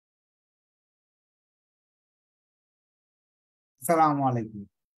আসসালামু আলাইকুম।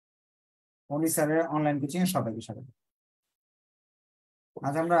 উনি স্যারের অনলাইন কোচিং এ সবাইকে স্বাগত।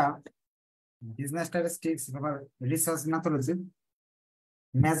 আজ আমরা বিজনেস স্ট্যাটিস্টিক্স অথবা রিসার্চ মেথোডলজি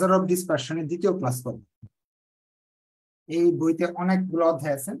মেজার অফ ডিসপারশনের দ্বিতীয় ক্লাস করব। এই বইতে অনেকগুলো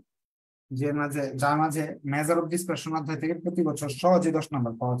অধ্যায় আছে যার মাঝে মেজার অফ ডিসপারশন অধ্যায় থেকে প্রতি বছর সহজে 10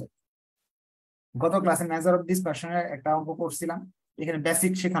 নম্বর পাওয়া যায়। গত ক্লাসে মেজার অফ ডিসপারশনের একটা অঙ্ক করছিলাম, এখানে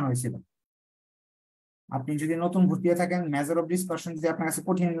বেসিক শেখানো হয়েছিল। আপনি যদি নতুন ভর্তি হয়ে থাকেন, মেজার অফ ডিসপারশন যদি আপনার কাছে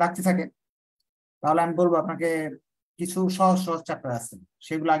কঠিন লাগতে থাকে, তাহলে আমি বলবো আপনাকে কিছু সহজ সহজ চ্যাপ্টার আছে,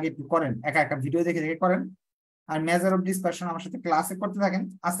 সেগুলো আগে একটু করেন, একা একা ভিডিও দেখে দেখে করেন। আর মেজার অফ ডিসপারশন আমার সাথে ক্লাসে করতে থাকেন,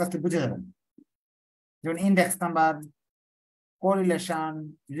 আস্তে আস্তে বুঝে যাবেন। যেমন index number, correlation,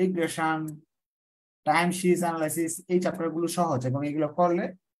 regression, time series analysis, এই চ্যাপ্টার গুলো সহজ এবং এগুলো করলে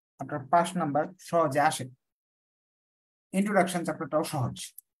আপনার 5 নাম্বার সহজে আসে। ইন্ট্রোডাকশন চ্যাপ্টারটাও সহজ।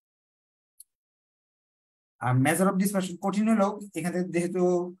 আর মেজার অফ ডিসপারশন কঠিন হলেও এখানে যেহেতু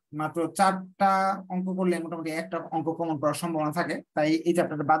মাত্র 4টা অঙ্ক করলে মোটামুটি একটা অঙ্ক কমন করার সম্ভাবনা থাকে, তাই এই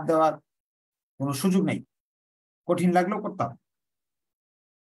চ্যাপ্টারটা বাদ দেওয়ার কোনো সুযোগ নেই, কঠিন লাগলেও করতে হবে।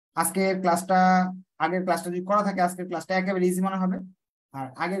 আগের ক্লাসটা যদি করা থাকে, আজকের ক্লাসটা একেবারে ইজি মনে হবে। আর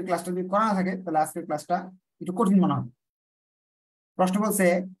আগের ক্লাসটা যদি করা না থাকে, তাহলে আজকের ক্লাসটা একটু কঠিন মনে হবে। প্রশ্ন বলছে,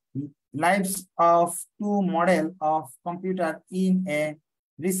 lives of 2 model of computer in a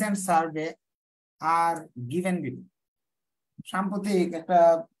recent survey are given below. সাম্প্রতিক একটা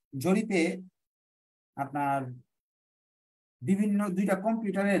জরিপে আপনার বিভিন্ন 2টা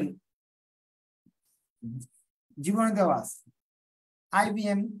কম্পিউটারের জীবনে দেওয়া আছে।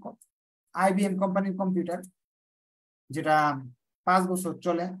 আইবিএম কোম্পানির কম্পিউটার, যেটা 5 বছর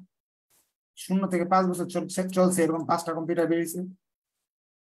চলে, 0 থেকে 5 বছর চলছে, এরকম 5টা কম্পিউটার বেরিয়েছে।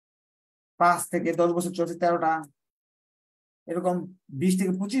 5 থেকে 10 বছর চলছে 13টা, এরকম 20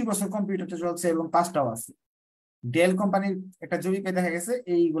 থেকে 25 বছর কম্পিউটারটা চলছে এবং 5টাও আছে। ডেল কোম্পানির একটা জরিপে দেখা গেছে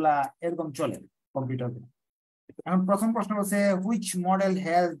এইগুলা এরকম চলে কম্পিউটার। এখন প্রথম প্রশ্ন হচ্ছে, which model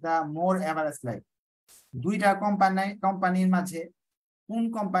has the more average life? 2টা কোম্পানির মাঝে কোন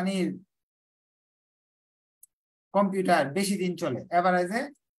কোম্পানির কম্পিউটার বেশি দিন চলে, এভারেজে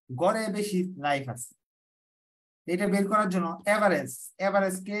গড়ে বেশি লাইফ আছে? এটা বের করার জন্য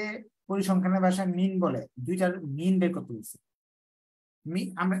এভারেজকে পরিসংখ্যানের ভাষায় মিন বলে, 2টার মিন বের করতে হচ্ছে।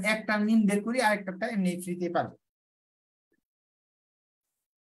 আমরা একটা মিন বের করি, আরেকটা এমনি ফ্রিতে পাবো।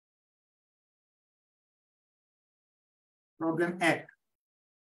 প্রবলেম 1,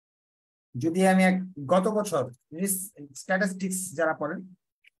 যদি আমি গত বছর স্ট্যাটিস্টিক্স যারা পড়েন,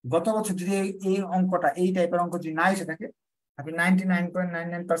 গত বছর যদি এই অঙ্কটা, এই টাইপের অঙ্ক যদি না এসে থাকে, আপনি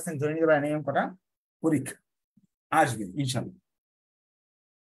 99.99% ধরে নিতে পারেন এই অঙ্কটা পরীক্ষা আসবে ইনশাল্লাহ।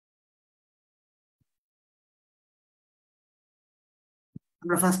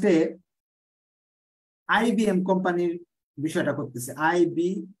 আমরা ফার্স্টে আইবিএম কোম্পানির বিষয়টা করতেছি।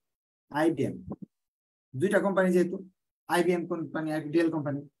 আইবিএম 2টা কোম্পানি, যেহেতু আইবিএম কোম্পানি আর ডেল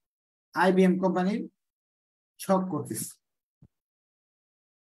কোম্পানি, আইবিএম কোম্পানির ছক করতেছি।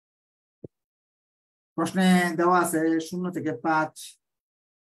 প্রশ্নে দেওয়া আছে 0 থেকে 5,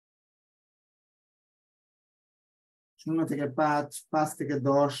 0 থেকে 5, 5 থেকে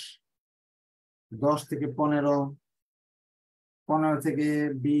 10, 10 থেকে 15, 15 থেকে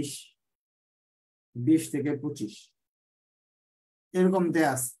 20, 20 থেকে 25, এরকম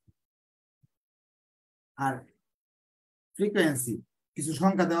দেয়া আছে। আর ফ্রিকোয়েন্সি কিছু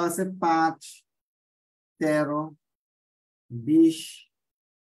সংখ্যা দেওয়া আছে, 5, 13, 20,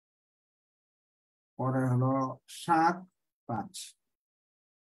 পরে হলো 7, 5।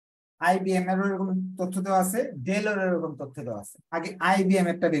 আইবিএম এর এরকম তথ্য দেওয়া আছে, ডেল এর এরকম তথ্য দেওয়া আছে। আগে আইবিএম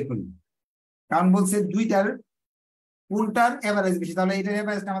একটা বের করি, কারণ বলছে 2টার কোনটার এভারেজ বেশি, তাহলে এটার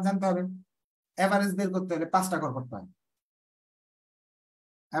এভারেজটা আমার জানতে হবে। এভারেজ বের করতে হলে 5টা ঘর করতে হয়।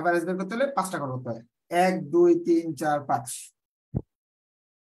 এভারেজ বের করতে হলে 5টা ঘর করতে হয়, 1, 2, 3, 4, 5।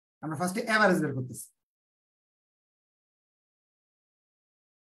 আমরা ফার্স্টে এভারেজ বের করতেছি।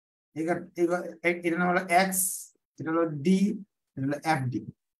 এটা নাম হলো এক্স, এটা হলো ডি, এটা হলো এফডি।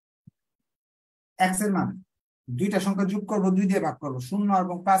 এক্স এর মান 2টা সংখ্যা যোগ করব, 2 দিয়ে ভাগ করব, 0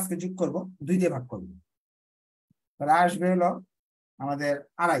 এবং 5 কে যোগ করব, 2 দিয়ে ভাগ করব, তাহলে আসবে হলো আমাদের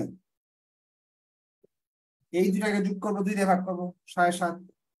 2.5। এই 2টাকে যোগ করব, 2 দিয়ে ভাগ করব, 7.5,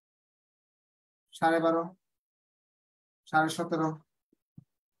 12.5, 17.5,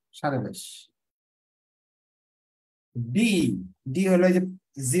 22.5। ডি ডি হলো এই যে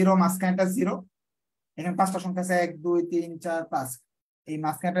 0, মাঝখানটা 0, এখানে 5টা সংখ্যা আছে 1, 2, 3, 4, 5, এই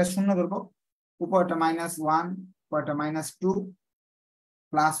মাঝখানটা 0 ধরবো, উপরটা -1, উপরটা -2,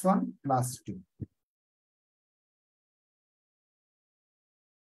 +1, +2।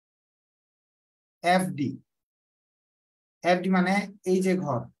 এফডি এফডি মানে এই যে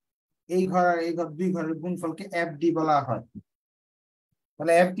ঘর, এই ঘর আর এই ঘর, দুই ঘরের গুণফলকে এফডি বলা হয়।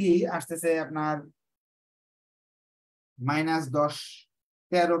 তাহলে এফডি আসতেছে আপনার -10,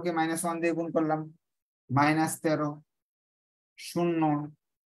 13 কে -1 দিয়ে গুণ করলাম, -13, 0,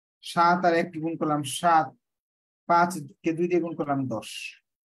 7 আর 1 গুণ করলাম 7, 5 কে 2 দিয়ে গুণ করলাম 10,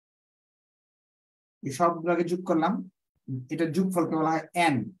 এই সবগুলোকে যোগ করলাম, এটা যোগফলকে বলা হয়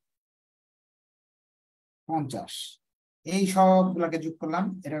এন 50। এই সবগুলোকে যোগ করলাম,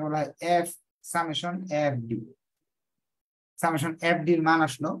 এটা বলা হয় F summation F D. Summation F ডির মান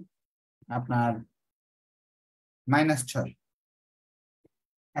আসলো আপনার -6।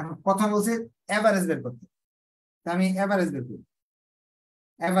 এখন প্রথম বলছে এভারেজ বের করতে, আমি এভারেজ বের করি।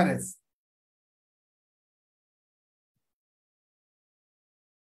 এভারেজ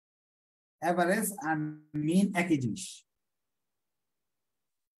এভারেজ আর মিন একই জিনিস।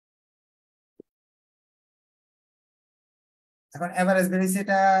 এখন এভারেজ বেরিয়েছে,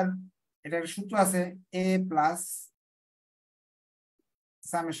 এটার সূত্র আছে এ plus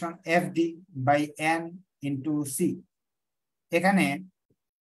summation F D by N into C. এখানে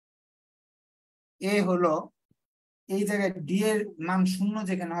এ হলো এই জায়গায় ডি এর মান 0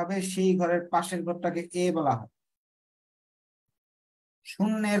 যেখানে হবে সেই ঘরের পাশের ঘরটাকে এ বলা হয়,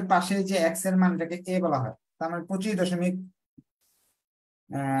 0-এর পাশে যে এক্স এর মানটাকে এ বলা হয়। তার মানে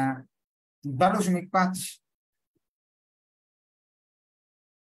 25.12.5।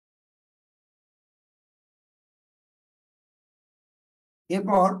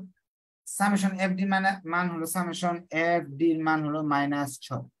 এরপর সামেশন এফ ডি মান হলো সামেশন এফ ডি এর মান হলো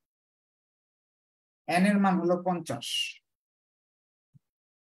 -6, এন এর মান হলো 50,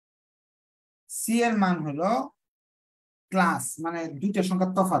 সি এর মান হলো ক্লাস মানে দুইটা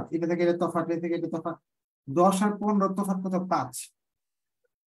সংখ্যার তফাৎ, এটা থেকে এটা তফাৎ, এটা থেকে এটা তফাৎ, 10 আর 15 তফাৎ কত? 5।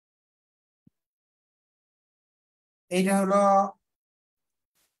 এইটা হলো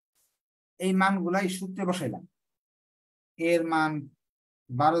এই মানগুলা এই সূত্রে বসাইলাম। এর মান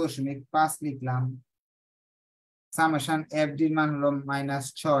 12.5 লিখলাম, সামেশন এফ ডি এর মান হলো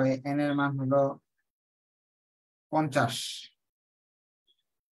 -6, এন এর মান হলো 50,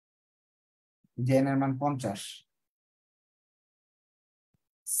 যে এন এর মান 50,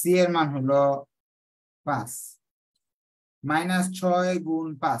 সি এর মান হলো 5, -6 গুণ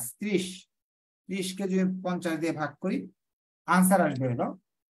 5 30, 30 কে যদি 50 দিয়ে ভাগ করি আনসার আসবে হলো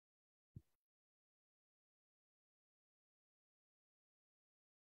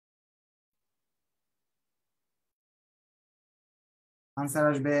আনসার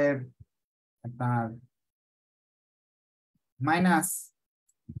আসবে আপনার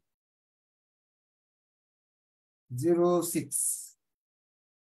 -0.6।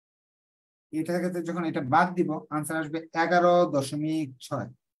 এটা থেকে যখন এটা বাদ দিব আনসার আসবে 11.6।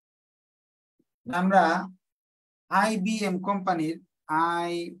 আমরা আইবিএম কোম্পানির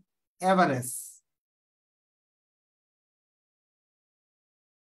আই এভারেজ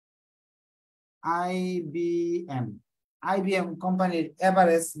আইবিএম আইবিএম কোম্পানির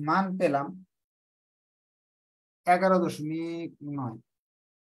এভারেজ মান পেলাম 11.9।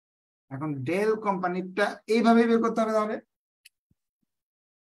 এখন ডেল কোম্পানিটা এইভাবে বের করতে হবে। তাহলে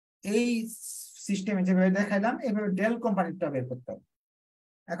এই সিস্টেমে যেভাবে দেখাইলাম এইভাবে ডেল কোম্পানিটা বের করতে হবে।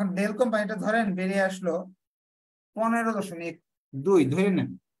 এখন ডেল কোম্পানিটা ধরেন বেরিয়ে আসলো 15.2 ধরে নেন।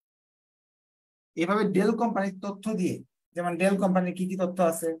 এভাবে ডেল কোম্পানির তথ্য দিয়ে, যেমন ডেল কোম্পানির কি কি তথ্য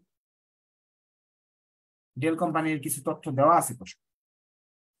আছে, ডেল কোম্পানির কিছু তথ্য দেওয়া আছে প্রশ্ন।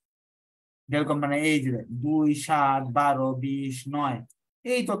 ডেল কোম্পানি এই যে 2, 7, 12, 20, 9,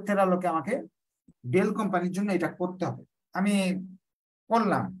 এই তথ্যের আলোকে আমাকে ডেল কোম্পানির জন্য এটা করতে হবে। আমি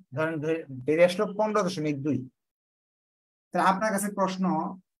করলাম, ধরেন বেরিয়ে আসলো 15.2। তাহলে আপনার কাছে প্রশ্ন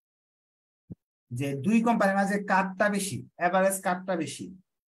যে দুই কোম্পানির মাঝে কারটা বেশি, এভারেজ কারটা বেশি,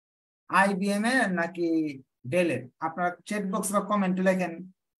 আইবিএম এর নাকি ডেলের? আপনারা চ্যাট বক্স বা কমেন্টে লেখেন।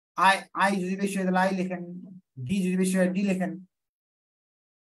 আই আই যদি বেশি হয় তাহলে আই লেখেন, ডি যদি বেশি হয় ডি লেখেন।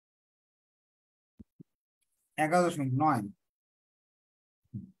 11.9।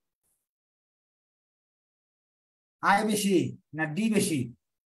 আই বেশি না ডি বেশি?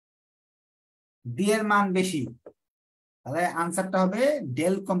 ডি এর মান বেশি, তাহলে আনসারটা হবে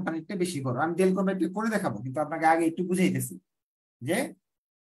ডেল কোম্পানিটা বেশি করো। আমি ডেল কোম্পানিটা করে দেখাবো, কিন্তু আপনাকে আগে একটু বুঝাইতেছি যে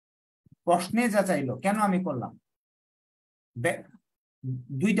প্রশ্নে যা চাইলো কেন আমি করলাম।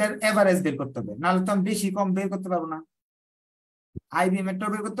 দুইটার এভারেজ বের করতে হবে, নাহলে তো আমি বেশি কম বের করতে পারবো না। আইবিএম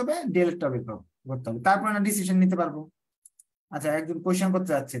এরটাও বের করতে হবে, ডেল এরটাও বের করতে হবে, তারপরে না ডিসিশন নিতে পারবো। আচ্ছা, একজন কোয়েশ্চেন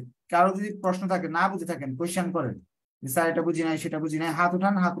করতে যাচ্ছে, কারো যদি প্রশ্ন থাকে, না বুঝে থাকেন, কোয়েশ্চেন করেন, স্যার এটা বুঝি নাই সেটা বুঝি নাই, হাত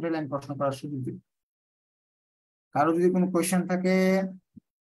উঠান, হাত উঠালে আমি প্রশ্ন করার সুযোগ দিই। কারো যদি কোনো কোয়েশ্চেন থাকে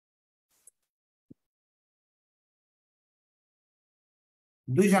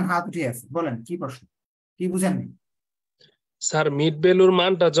দুইজন হাত উঠিয়ে আছে, বলেন কি প্রশ্ন, কি বুঝেননি? স্যার মিড ভ্যালুর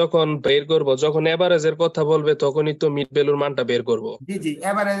মানটা যখন বের করব, যখন এভারেজের কথা বলবে তখনই তো মিড ভ্যালুর মানটা বের করব। জি জি,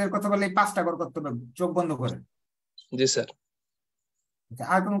 এভারেজের কথা বলে 5টা ঘর করতে হবে চোখ বন্ধ করে। জি স্যার। আচ্ছা,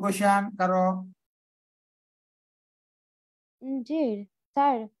 আর কোন কোশ্চেন কারো? জি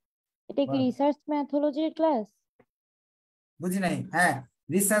স্যার, এটা কি বলেন। Research ম্যাথোলজির class? বুঝি নাই। হ্যাঁ,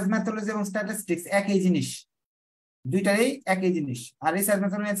 রিসার্চ মেথোলজি এবং স্ট্যাটিস্টিক্স একই জিনিস, দুইটাই একই জিনিস। আর রিসার্চ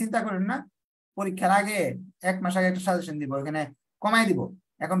মেথড নিয়ে চিন্তা করেন না, পরীক্ষার আগে 1 মাস আগে একটা সাজেশন দিব, এখানে কমাই দিব।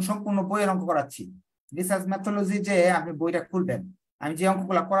 এখন সম্পূর্ণ বইয়ের অঙ্ক করাচ্ছি। রিসার্চ মেথোলজি যে আপনি বইটা খুলবেন, আমি যে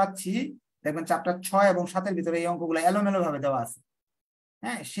অঙ্কগুলো করাচ্ছি দেখবেন চ্যাপ্টার 6 এবং 7-এর ভিতরে এই অঙ্কগুলো এলোমেলো ভাবে দেওয়া আছে।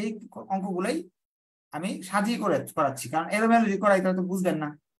 হ্যাঁ, সেই অঙ্কগুলোই আমি সাজিয়ে করে করাচ্ছি, কারণ এলোমেলো যদি করাই তাহলে তো বুঝবেন না।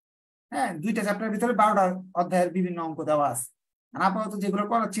 হ্যাঁ, 2টা চ্যাপ্টারের ভিতরে 12টা অধ্যায়ের বিভিন্ন অঙ্ক দেওয়া আছে। আর আপাতত যেগুলো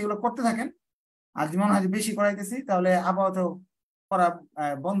করাচ্ছি এগুলো করতে থাকেন। আর যদি মনে হয় যে বেশি করাইতেছি তাহলে আপাতত পড়া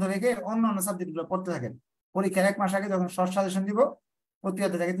বন্ধ রেখে অন্য অন্য সাবজেক্ট গুলো পড়তে থাকেন। পরীক্ষার 1 মাস আগে যখন শর্ট সাজেশন দিব, প্রতি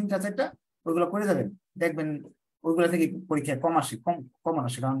অধ্যায় থেকে 3টা 4টা, ওইগুলো করে যাবেন, দেখবেন ওইগুলো থেকে পরীক্ষায় কম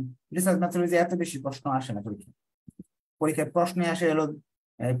আসে। কারণ রিসার্চ মেথোলজি এত বেশি প্রশ্ন আসে না পরীক্ষায় প্রশ্নে আসে হলো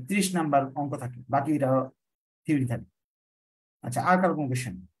 30 নাম্বার অঙ্ক থাকে, বাকিটা থিওরি থাকে। আচ্ছা, আর কারো কোন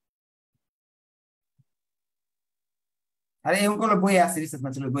কোয়েশ্চেন? আর এই অঙ্কগুলো বই আছে, রিসার্চ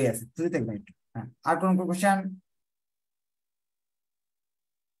মেথোলজি বই আছে, তুই দেখবেন একটু। হ্যাঁ, আর কোন কোয়েশ্চেন?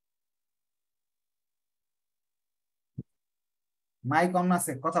 মাইক অন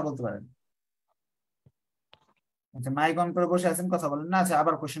আছে, কথা বলতে পারেন। আচ্ছা, মাইক অন করে বসে আছেন, কথা বলেন না। আচ্ছা,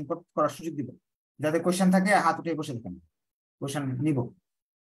 আবার কোশ্চেন করার সুযোগ দিব, যাদের কোশ্চেন থাকে হাত উঠে বসে থাকেন, কোশ্চেন নিব।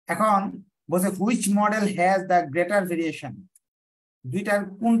 এখন বলছে which model has the greater variation, দুইটার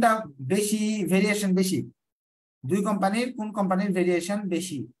কোনটা বেশি ভেরিয়েশন বেশি, দুই কোম্পানির কোন কোম্পানির ভেরিয়েশন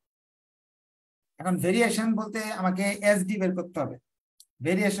বেশি। এখন ভেরিয়েশন বলতে আমাকে এসডি বের করতে হবে,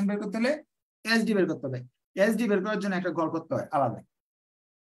 ভেরিয়েশন বের করতে হলে এসডি বের করতে হবে। এসডি বের করার জন্য একটা ঘর করতে হয় আলাদা,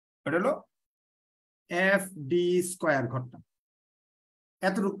 ওটা হলো এফ ডি স্কোয়ার ঘরটা,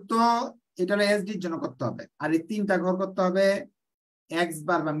 এতটুকু তো এটা হলো এসডির জন্য করতে হবে। আর এই 3টা ঘর করতে হবে এক্স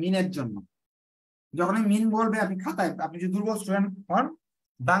বার বা মিনের জন্য। যখন মিন বলবে আপনি খাতায়, আপনি যদি দুর্বল স্টুডেন্ট হন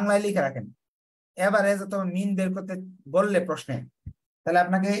বাংলায় লিখে রাখেন, এভারেজ অথবা মিন বের করতে বললে প্রশ্নে, তাহলে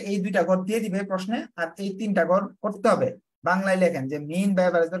আপনাকে এই 2টা ঘর দিয়ে দিবে প্রশ্নে, আর এই 3টা ঘর করতে হবে। বাংলায় লেখেন যে মিন বা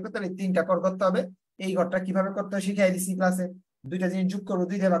এভারেজ বের করতে হলে 3টা ঘর করতে হবে। এই ঘরটা কিভাবে করতে হয় শিখাই দিছি ক্লাসে। 2টা জিনিস যোগ করবো,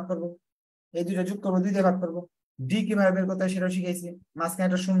 2 দিয়ে ভাগ করবো, এই 2টা যোগ করবো, 2 দিয়ে ভাগ করবো। ডি কিভাবে বের করতে হয় সেটাও শিখাইছি। মাঝখানে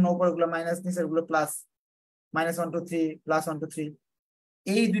একটা শূন্য, উপরে গুলো মাইনাস, নিচের গুলো প্লাস, -1 2 3 +1 2 3।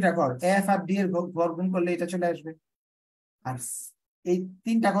 এই 2টা ঘর এফ আর ডি এর ঘর গুণ করলে এটা চলে আসবে। আর এই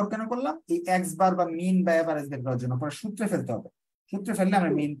 3টা ঘর কেন করলাম? এই এক্স বার বা মিন বা এভারেজ বের করার জন্য। পরে সূত্রে ফেলতে হবে, সূত্রে ফেললে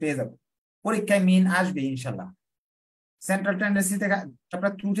আমরা মিন পেয়ে যাবো। পরীক্ষায় মিন আসবে ইনশাল্লাহ, সেন্ট্রাল টেন্ডেন্সি থেকে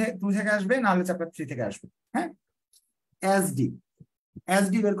চ্যাপ্টার 2 থেকে আসবে, না হলে চ্যাপ্টার 3 থেকে আসবে। হ্যাঁ, এসডি,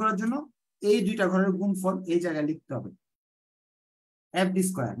 এসডি বের করার জন্য এই 2টা ঘরের গুণফল এই জায়গায় লিখতে হবে। এফ ডি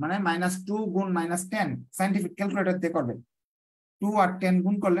স্কোয়ার মানে -2 গুণ -10, সাইন্টিফিক ক্যালকুলেটর দিয়ে করবেন। 2 আর 10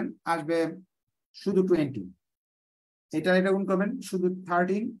 গুণ করলেন আসবে শুধু 20, এটা গুণ করবেন শুধু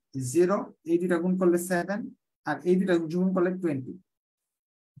 13, 0, এই 2টা গুণ করলে 7, আর এই 2টা গুণ করলে 20।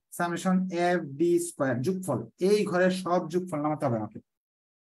 সামেশন এফ ডি স্কোয়ার যোগফল, এই ঘরের সব যোগফল নামাতে হবে আমাকে,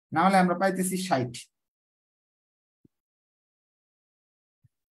 না হলে আমরা পাইতেছি 60।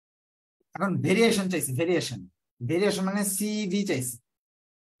 এখন ভেরিয়েশন চাইছি, ভেরিয়েশন ভেরিয়েশন মানে সিভি চাইছি।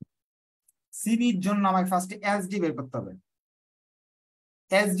 সিভির জন্য আমাকে ফার্স্টে এসডি বের করতে হবে।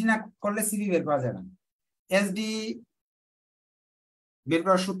 এসডি না করলে সিভি বের করা যাবে না। এসডি বের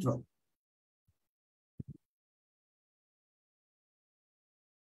করার সূত্র,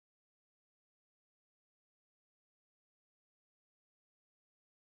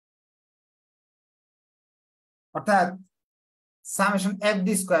 অর্থাৎ সামেশন এফ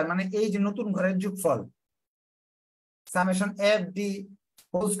ডি স্কোয়ার মানে এই যে নতুন ঘরের যোগফল, summation F D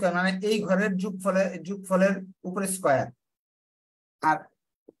whole square মানে এই ঘরের যোগফলের উপরে স্কোয়ার, আর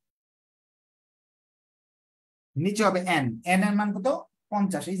নিচে হবে এন। এন এর মান কত?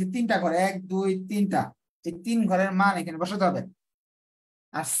 50। এই যে 3টা ঘর, 1 2 3টা, এই 3 ঘরের মান এখানে বসাতে হবে।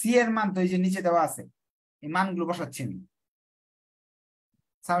 আর সি এর মান তো এই যে নিচে দেওয়া আছে, এই মানগুলো বসাচ্ছি আমি।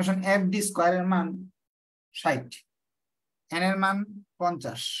 সামেশন এফ ডি স্কোয়ার এর মান 60, এন এর মান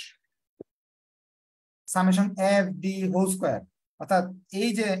 50, summation F D whole square, অর্থাৎ এই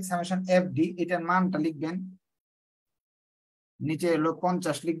যে সামেশন এফ ডি এটার মানটা লিখবেন, নিচে হলো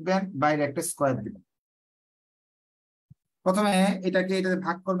 50 লিখবেন, বাইরে একটা স্কোয়ার দিবেন। প্রথমে এটাকে এটাতে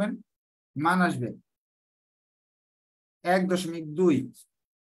ভাগ করবেন, মান আসবে 1.2,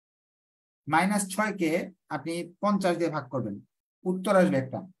 -6 কে আপনি 50 দিয়ে ভাগ করবেন, উত্তর আসবে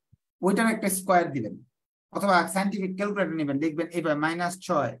একটা, ওইটার একটা স্কোয়ার দিবেন, অথবা সাইন্টিফিক ক্যালকুলেটর নেবেন, লিখবেন এইভাবে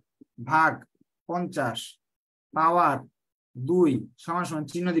 -6 ভাগ 50 পাওয়ার 2 সমান সমান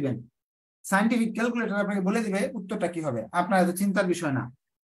চিহ্ন দিবেন। সাইন্টিফিক ক্যালকুলেটর আপনাকে বলে দিবে উত্তরটা কি হবে, আপনার এত চিন্তার বিষয় না।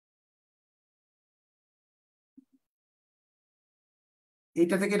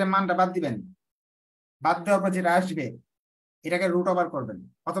 এইটা থেকে এটা মানটা বাদ দিবেন, বাদ দেওয়ার পর যেটা আসবে এটাকে রুট ওভার করবেন,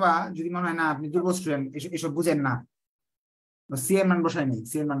 অথবা যদি মনে হয় না আপনি দুর্বল স্টুডেন্ট, এসব বুঝেন না, সি এর মান বসাই নেই,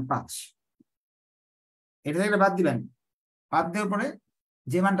 সি এর মান 5, এটা থেকে বাদ দিবেন, বাদ দেওয়ার পরে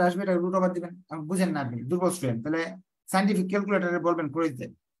যে মানটা আসবে এটা রুট ওভার দিবেন। বুঝেন না আপনি দুর্বল স্টুডেন্ট, তাহলে সাইন্টিফিক ক্যালকুলেটরে বলবেন করে দিতে,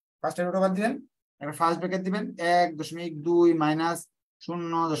 ফার্স্টে রুট ওভার দিবেন, এবার ফার্স্ট ব্র্যাকেট দিবেন 1.2 মাইনাস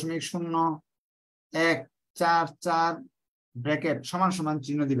 0.0144 ব্র্যাকেট সমান সমান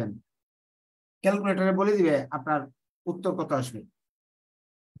চিহ্ন দিবেন। ক্যালকুলেটরে বলে দিবে আপনার উত্তর কত আসবে,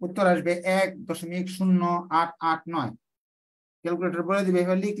 উত্তর আসবে 1.0889। ক্যালকুলেটর বলে দিবে,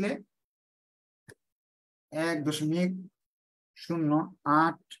 এবার লিখলে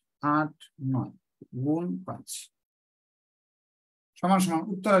 1.0889 গুণ 5 সমান সমান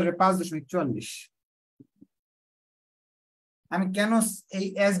উত্তর আসবে 5.44। আমি কেন এই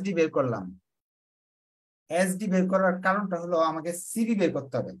এসডি বের করলাম? এসডি বের করার কারণটা হলো আমাকে সিবি বের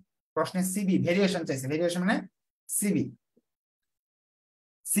করতে হবে। প্রশ্নে সিবি ভেরিয়েশন চাইছে, ভেরিয়েশন মানে সিবি।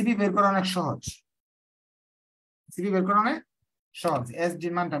 সিবি বের করা অনেক সহজ, সিবি বের করা অনেক সহজ। এসডি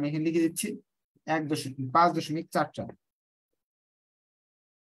এর মানটা আমি এখানে লিখে দিচ্ছি 5.44।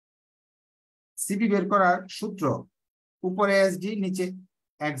 সিবি বের করার সূত্র উপরে এসডি নিচে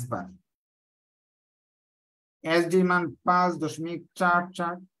এক্স বার। এসডি এর মান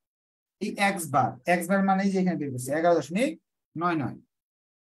 5.44, এই এক্স বার মানে যে এখানে বের করছে 11.99,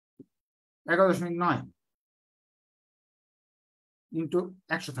 11.9 ইন্টু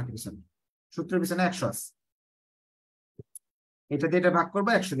 100 থাকে পিছনে, সূত্রের পিছনে 100 আছে, এটা দিয়ে এটা ভাগ করবো,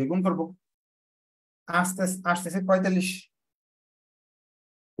 100 দিয়ে গুণ করবো, আসতেছে 45.71,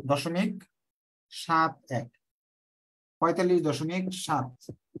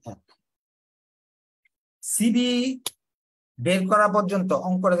 45.71। সিবি বের করা পর্যন্ত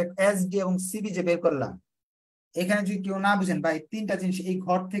অঙ্কটা এসডি এবং সিবি যে বের করলাম, এখানে যদি কেউ না বুঝেন বা এই তিনটা জিনিস এই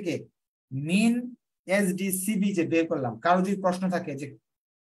ঘর থেকে মিন এসডি সিবি যে বের করলাম, কারো যদি প্রশ্ন থাকে যে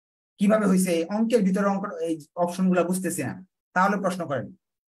কিভাবে হয়েছে এই অঙ্কের ভিতরে অঙ্ক এই অপশন গুলা বুঝতেছি না, তাহলে প্রশ্ন করেন।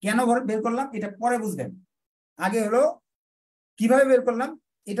 কেন বের করলাম এটা পরে বুঝবেন, আগে হলো কিভাবে বের করলাম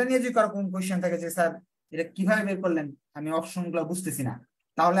এটা নিয়ে যদি কারো কোন কোয়েশ্চেন থাকে যে স্যার এটা কিভাবে বের করলেন আমি অপশন গুলো বুঝতেছি না,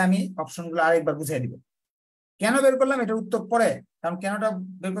 তাহলে আমি অপশন গুলো আরেকবার বুঝিয়ে দিব। কেন বের করলাম এটা উত্তর পরে, কারণ কেনটা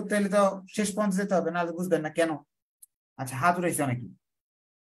বের করতে হলে তো শেষ পর্যন্ত যেতে হবে, না বুঝবেন না কেন। আচ্ছা, হাত উঠেছে অনেকে,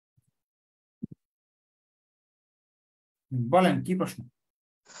 বলেন কি প্রশ্ন?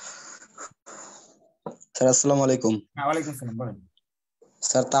 স্যার আসসালামু আলাইকুম। হ্যাঁ, ওয়ালাইকুম আসসালাম, বলেন।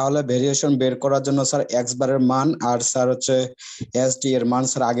 স্যার তাহলে ভেরিয়েশন বের করার জন্য স্যার এক্স বারের মান আর স্যার হচ্ছে এসডি এর মান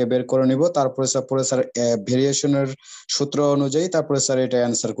স্যার আগে বের করে নিব, তারপরে স্যার ভেরিয়েশনের সূত্র অনুযায়ী তারপরে স্যার এটা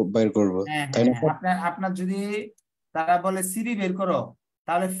অ্যান্সার বের করব, হ্যাঁ তাই হ্যাঁ না স্যার? আপনার যদি তারা বলে সিবি বের করো,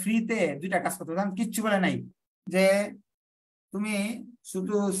 তাহলে ফ্রিতে দুইটা কাজ করতে হবে, কিচ্ছু বলে নাই যে তুমি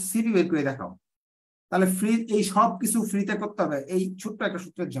শুধু সিবি বের করে দেখাও, তাহলে ফ্রি এই সব কিছু ফ্রিতে করতে হবে এই ছোট্ট একটা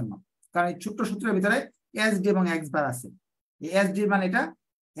সূত্রের জন্য, কারণ এই ছোট্ট সূত্রের ভিতরে এসডি এবং এক্স বার আছে। এই এসডি এর মান এটা,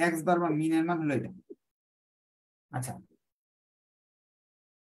 এক্স বার বা মিনের মান হলো এটা। আচ্ছা,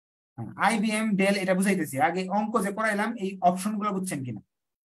 আইবিএম ডেল এটা বুঝাইতেছি, আগে অঙ্ক যে করাইলাম এই অপশন গুলো বুঝছেন কিনা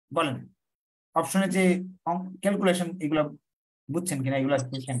বলেন, অপশনে যে ক্যালকুলেশন এগুলো বুঝছেন কিনা, এগুলো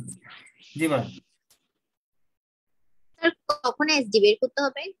বুঝছেন? জি বলেন। স্যার কখন এসডি বের করতে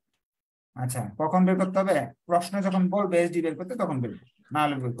হবে? আচ্ছা, কখন বের করতে হবে? প্রশ্ন যখন বলবে এসডি বের করতে তখন বের করবে, না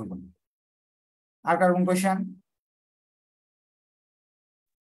হলে বের করবো না। আর কার কোন কোয়েশ্চেন?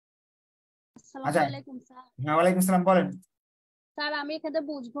 আসসালামু আচ্ছা, আলাইকুম স্যার। হ্যাঁ ওয়ালাইকুম আসসালাম, বলেন। স্যার আমি এখানে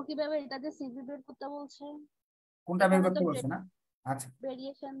বুঝবো কিভাবে এটা যে সিভি বের করতে বলছে? কোনটা বের এখানে করতে তো বলছে না? আচ্ছা,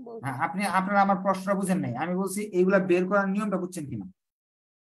 ভেরিয়েশন বলছে। হ্যাঁ আপনারা আমার প্রশ্নটা বুঝেন নাই, আমি বলছি এইগুলা বের করার নিয়মটা বুঝছেন কিনা।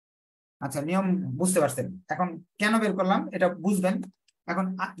 আচ্ছা, নিয়ম বুঝতে পারছেন, এখন কেন বের করলাম এটা বুঝবেন। এখন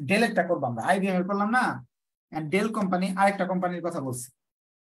ডেলেরটা করবো আমরা, আইবিএম এর করলাম না, ডেল কোম্পানি আরেকটা কোম্পানির কথা বলছি,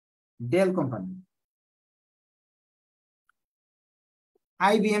 ডেল কোম্পানি।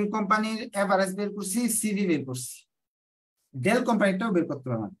 আইবিএম কোম্পানির এভারেজ বের করছি, সিভি বের করছি, ডেল কোম্পানিটাও বের করতে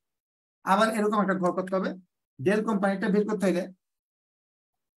হবে আমাদের। আবার এরকম একটা ঘর করতে হবে, ডেল কোম্পানিটা বের করতে হলে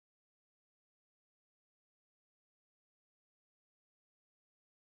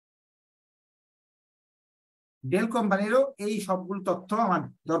ডেল কোম্পানিরও এই সবগুলো তথ্য আমার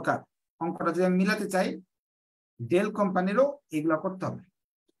দরকার, অঙ্কটা যদি আমি মিলাতে চাই ডেল কোম্পানিরও এগুলো করতে হবে।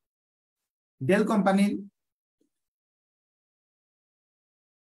 ডেল কোম্পানির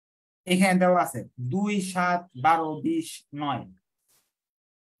এখানে দেওয়া আছে 2 7 12 20 9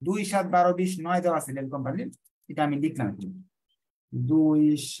 2 7 12 20 9 দেওয়া আছে ডেল কোম্পানির, এটা আমি লিখলাম 2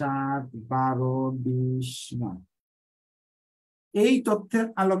 7 12 20 9। এই তথ্যের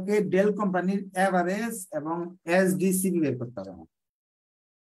আলোকে ডেল কোম্পানির এভারেজ এবং এসডিসিবি বের করতে হবে।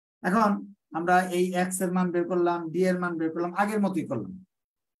 এখন আমরা এই এক্স এর মান বের করলাম, ডি এর মান বের করলাম, আগের মতোই করলাম।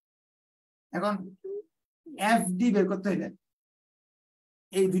 এখন এফডি বের করতে হলে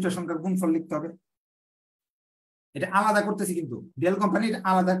এই দুইটা সংখ্যার গুণফল লিখতে হবে। এটা আলাদা করতেছি, কিন্তু ডেল কোম্পানি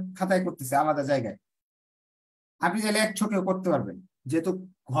আলাদা খাতায় করতেছে, আলাদা জায়গায়। আপনি চাইলে এক ছকেও করতে পারবেন, যেহেতু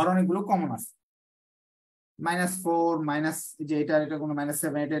ঘর অনেকগুলো কমন আছে। -4 মাইনাস, যে এটা কোনো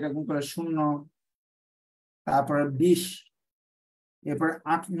 -7, এটা গুণ করে 0, তারপরে 20, এরপরে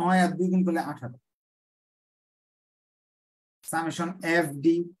 8 9 আর 2 গুণ করলে 18। সামেশন এফ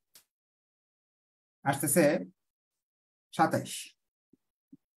ডি আসতেছে 27।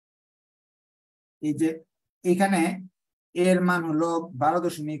 এই যে এখানে এর মান হলো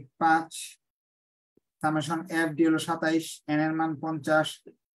 12.5, সামেশন এফ ডি হলো 27, এন এর মান 50,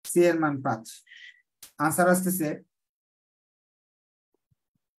 সি এর মান 5। আনসার আসতেছে,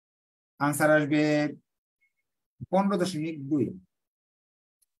 আনসার আসবে 15.2।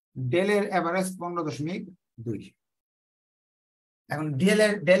 ডেলের এভারেজ 15.2। এখন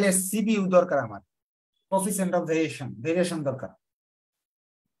ডেলের সিবিইউ দরকার আমার, কোএফিসিয়েন্ট অফ ভেরিয়েশন দরকার।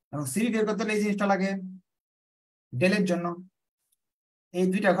 এবং সিবি বের করতে হলে এই জিনিসটা লাগে। ডেলের জন্য এই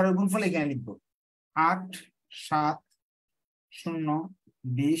দুইটা ঘরের গুণফল এখানে লিখবো, 8 7 0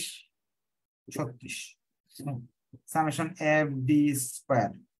 20 36, সামেশন এফ ডি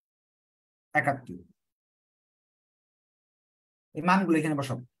স্কয়ার 71। এই মানগুলো এখানে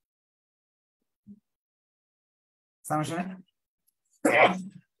বসাবো। সামেশন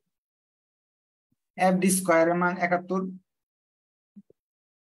এফ ডি স্কয়ারের মান 71,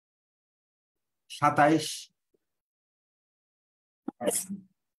 27,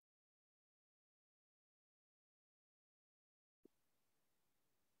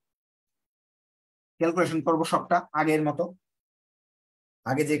 ক্যালকুলেশন করবো সবটা আগের মতো,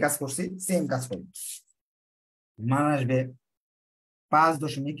 আগে যে কাজ করছি সেম কাজ করব। মান আসবে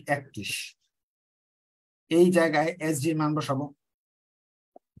 5.31। এই জায়গায় এসডি এর মান বসাবো।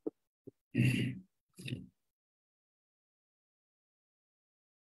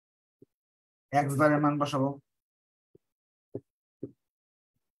 এক্স বারের মান বসাবো,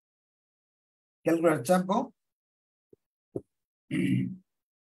 ক্যালকুলেটর চাপবো,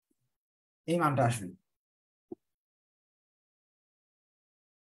 এই মানটা আসবে।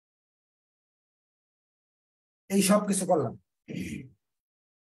 এই সব কিছু করলাম।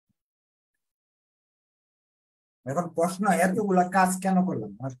 এখন প্রশ্ন, এতগুলা কাজ কেন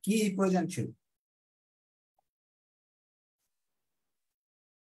করলাম আর কি প্রয়োজন ছিল?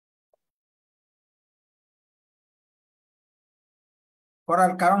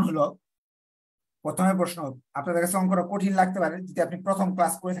 করার কারণ হলো, প্রথমে প্রশ্ন আপনাদের কাছে অঙ্কটা কঠিন লাগতে পারে যদি আপনি প্রথম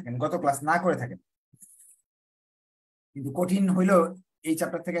ক্লাস করে থাকেন, গত ক্লাস না করে থাকেন। কিন্তু কঠিন হইলেও এই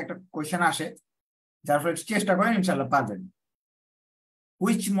চ্যাপ্টার থেকে একটা কোয়েশ্চেন আসে, যার ফলে চেষ্টা করেন, ইনশাআল্লাহ পারবেন।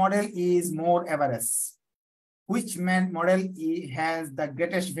 Which model is more average? Which model has the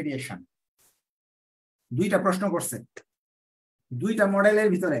greatest variation? দুইটা প্রশ্ন করছে, দুইটা মডেলের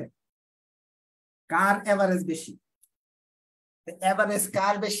ভিতরে কার এভারেজ বেশি? এভারেজ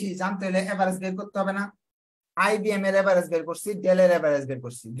কার বেশি জানতে হলে এভারেজ বের করতে হবে না? আইবিএম এর এভারেজ বের করছি, ডেল এর এভারেজ বের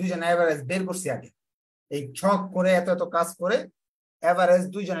করছি, দুইজনের এভারেজ বের করছি আগে। এই ছক করে এত এত কাজ করে এভারেজ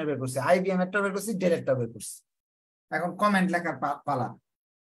দুইজনের বের করছি, আইবিএম এরটা বের করছি, ডেল এরটা বের করছি। এখন কমেন্ট লেখার পালা।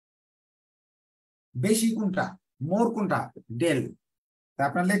 বেশি কোনটা, মোর কোনটা? ডেল। তা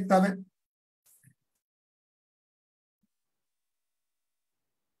আপনার লিখতে হবে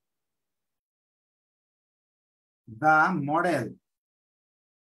the model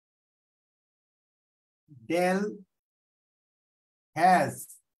Dell has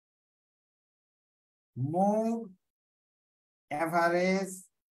more average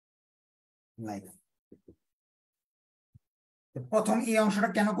life. প্রথম এই অংশটা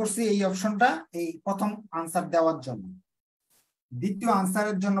কেন করছি, এই অপশনটা এই প্রথম আনসার দেওয়ার জন্য। দ্বিতীয়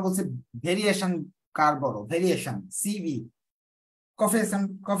আনসারের জন্য বলছে ভেরিয়েশন কার বড়, variation CB,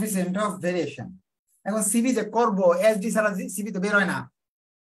 coefficient of variation. এখন সিবি যে করব, এসডি ছাড়া সিবি তো বের হয় না,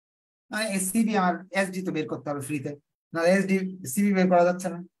 মানে সিবি আমার এসডি তো বের করতে হবে ফ্রিতে, না এসডি সিবি বের করা যাচ্ছে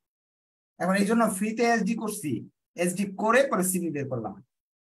না। এখন এই জন্য ফ্রিতে এসডি করছি, এসডি করে পরে সিবি বের করলাম।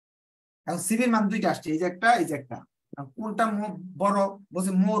 এখন সিবির মান দুইটা আসছে, এই যে একটা, এই যে একটা। কোনটা বড়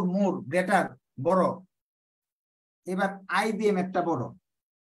বলছে? মোর, মোর গ্রেটার, বড়। এবার আইবিএম একটা বড়,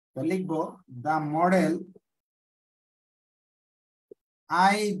 তো লিখবো the model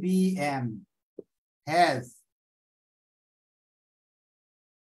IBM has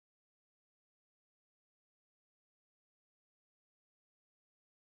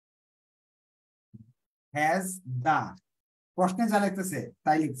the প্রশ্নে যা লিখতেছে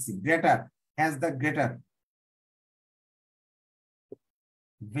তাই লিখছি greater has the greater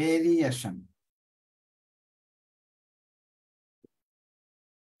variation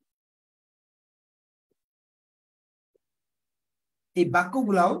এই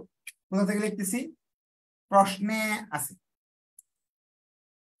বাক্যগুলাও কোথা থেকে লিখতেছি প্রশ্নে আছে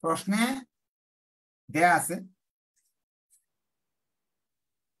প্রশ্নে দেয়া আছে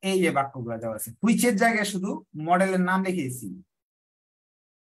এই যে বাক্যগুলো দেওয়া আছে হুইচের জায়গায় শুধু মডেলের নাম লিখেছি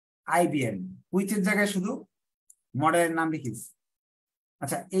IBM হুইচের জায়গায় শুধু মডেলের নাম লিখেছি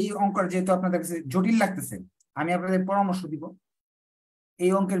আচ্ছা এই অঙ্কটা যেহেতু আপনাদের কাছে জটিল লাগতেছে আমি আপনাদের পরামর্শ দিব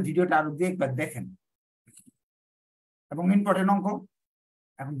এই অঙ্কের ভিডিওটা আরো একবার দেখেন এবং ইম্পর্টেন্ট অঙ্ক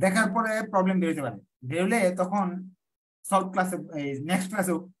এখন দেখার পরে প্রবলেম বেরোতে পারে বেরোলে তখন সলভ ক্লাসে নেক্সট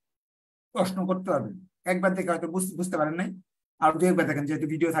ক্লাসেও প্রশ্ন করতে পারবেন একবার দেখে হয়তো বুঝতে পারেন নাই আর দু একবার দেখেন যেহেতু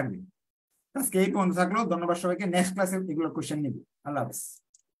ভিডিও থাকবে আজকে এই পর্যন্ত থাকলো ধন্যবাদ সবাইকে নেক্সট ক্লাসে এগুলো কোশ্চেন নিব আল্লাহ হাফেজ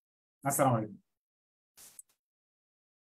আসসালামু আলাইকুম